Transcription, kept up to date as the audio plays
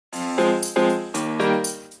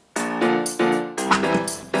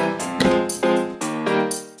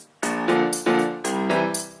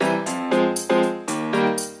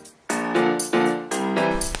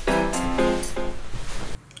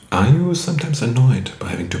Are you sometimes annoyed by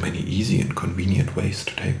having too many easy and convenient ways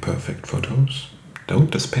to take perfect photos?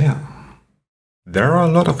 Don't despair. There are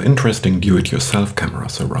a lot of interesting do-it-yourself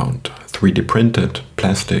cameras around, 3D printed,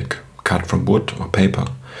 plastic, cut from wood or paper,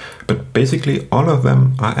 but basically all of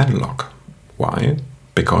them are analog. Why?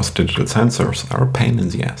 Because digital sensors are a pain in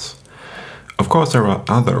the ass. Of course there are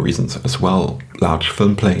other reasons as well. Large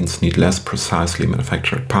film planes need less precisely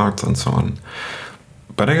manufactured parts and so on.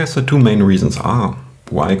 But I guess the two main reasons are: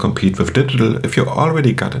 why compete with digital if you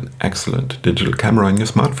already got an excellent digital camera in your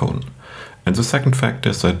smartphone? And the second fact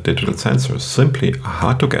is that digital sensors simply are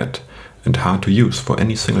hard to get and hard to use for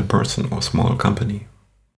any single person or small company.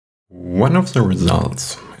 One of the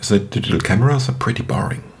results is that digital cameras are pretty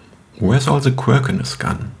boring. Where's all the quirkiness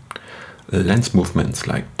gone? Lens movements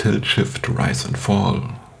like tilt, shift, rise and fall,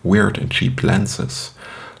 weird and cheap lenses,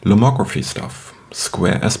 lomography stuff,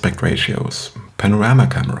 square aspect ratios, panorama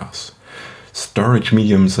cameras, storage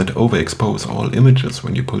mediums that overexpose all images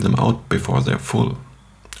when you pull them out before they're full.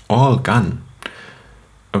 All gone.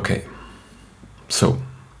 Okay, so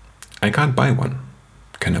I can't buy one.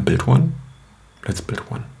 Can I build one? Let's build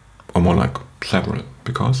one. Or more like several,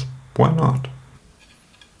 because why not?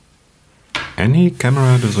 Any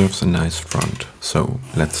camera deserves a nice front, so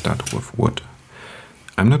let's start with wood.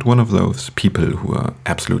 I'm not one of those people who are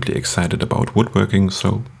absolutely excited about woodworking,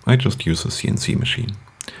 so I just use a CNC machine.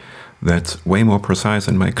 That's way more precise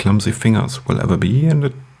than my clumsy fingers will ever be, and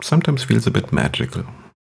it sometimes feels a bit magical.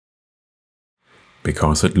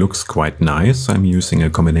 Because it looks quite nice, I'm using a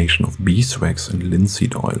combination of beeswax and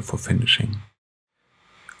linseed oil for finishing.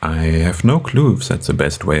 I have no clue if that's the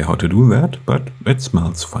best way how to do that, but it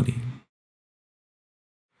smells funny.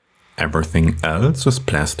 Everything else is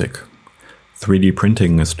plastic. 3D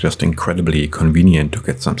printing is just incredibly convenient to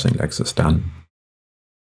get something like this done.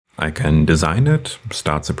 I can design it,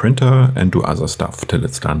 start the printer and do other stuff till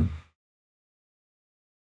it's done.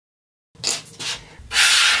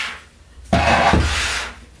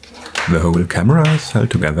 The whole camera is held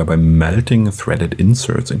together by melting threaded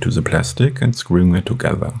inserts into the plastic and screwing it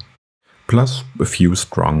together, plus a few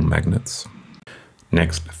strong magnets.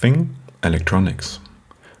 Next thing, electronics.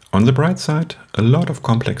 On the bright side, a lot of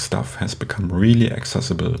complex stuff has become really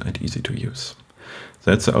accessible and easy to use.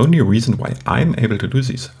 That's the only reason why I'm able to do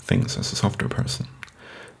these things as a software person.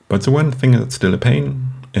 But the one thing that's still a pain,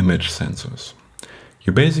 image sensors.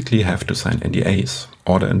 You basically have to sign NDAs,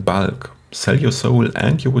 order in bulk, sell your soul,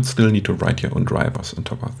 and you would still need to write your own drivers on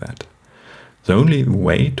top of that. The only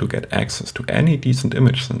way to get access to any decent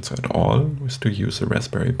image sensor at all is to use the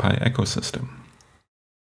Raspberry Pi ecosystem.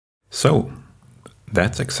 So,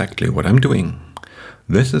 that's exactly what I'm doing.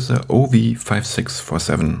 This is a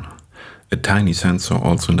OV5647, a tiny sensor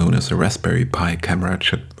also known as a Raspberry Pi camera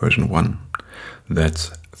chip version 1.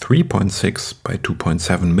 That's 3.6 by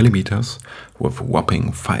 2.7 millimeters with a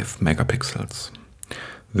whopping 5 megapixels.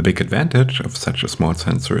 The big advantage of such a small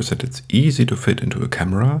sensor is that it's easy to fit into a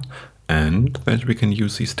camera and that we can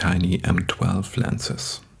use these tiny M12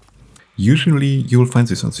 lenses. Usually you'll find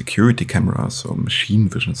these on security cameras or machine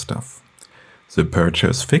vision stuff. The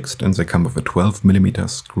aperture is fixed and they come with a 12mm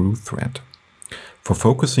screw thread. For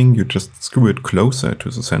focusing, you just screw it closer to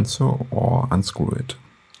the sensor or unscrew it.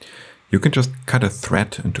 You can just cut a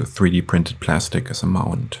thread into 3D printed plastic as a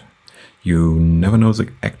mount. You never know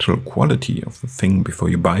the actual quality of the thing before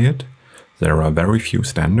you buy it. There are very few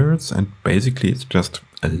standards and basically it's just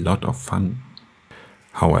a lot of fun.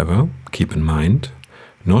 However, keep in mind,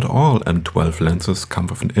 not all M12 lenses come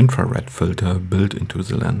with an infrared filter built into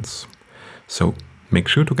the lens. So make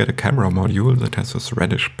sure to get a camera module that has this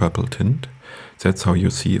reddish purple tint. That's how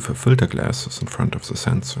you see if a filter glass is in front of the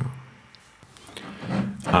sensor.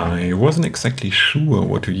 I wasn't exactly sure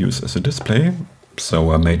what to use as a display,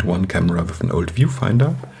 so I made one camera with an old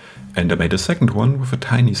viewfinder and I made a second one with a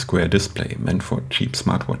tiny square display meant for cheap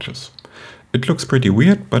smartwatches. It looks pretty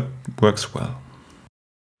weird, but works well.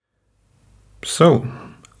 So,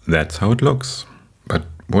 that's how it looks. But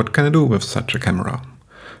what can I do with such a camera?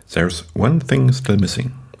 There's one thing still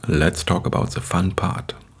missing. Let's talk about the fun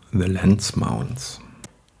part, the lens mounts.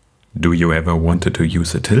 Do you ever wanted to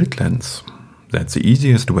use a tilt lens? That's the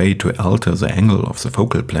easiest way to alter the angle of the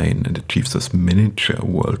focal plane and achieves this miniature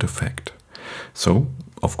world effect. So,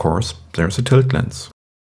 of course, there's a tilt lens.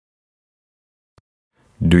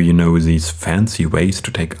 Do you know these fancy ways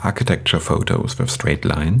to take architecture photos with straight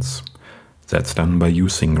lines? That's done by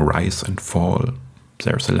using rise and fall.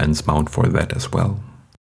 There's a lens mount for that as well.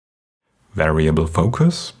 Variable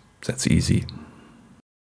focus? That's easy.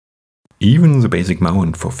 Even the basic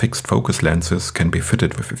mount for fixed focus lenses can be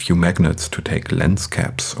fitted with a few magnets to take lens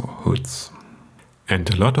caps or hoods. And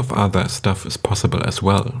a lot of other stuff is possible as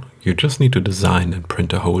well. You just need to design and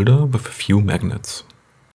print a holder with a few magnets.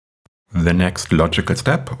 The next logical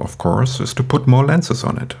step, of course, is to put more lenses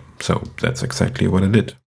on it. So that's exactly what I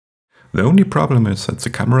did. The only problem is that the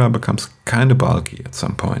camera becomes kinda bulky at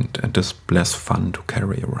some point and is less fun to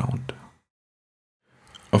carry around.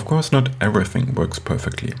 Of course, not everything works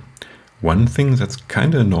perfectly. One thing that's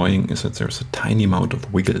kinda annoying is that there's a tiny amount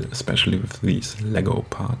of wiggle, especially with these Lego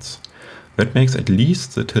parts. That makes at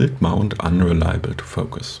least the tilt mount unreliable to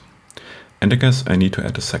focus. And I guess I need to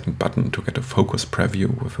add a second button to get a focus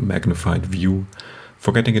preview with a magnified view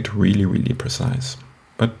for getting it really precise.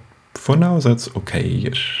 But for now that's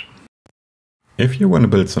okay-ish. If you want to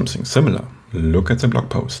build something similar, look at the blog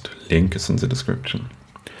post, link is in the description.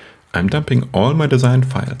 I'm dumping all my design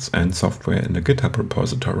files and software in a GitHub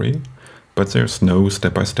repository, but there's no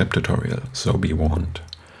step-by-step tutorial, so be warned.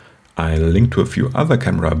 I'll link to a few other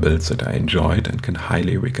camera builds that I enjoyed and can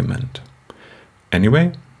highly recommend.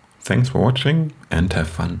 Anyway, thanks for watching and have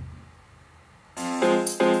fun.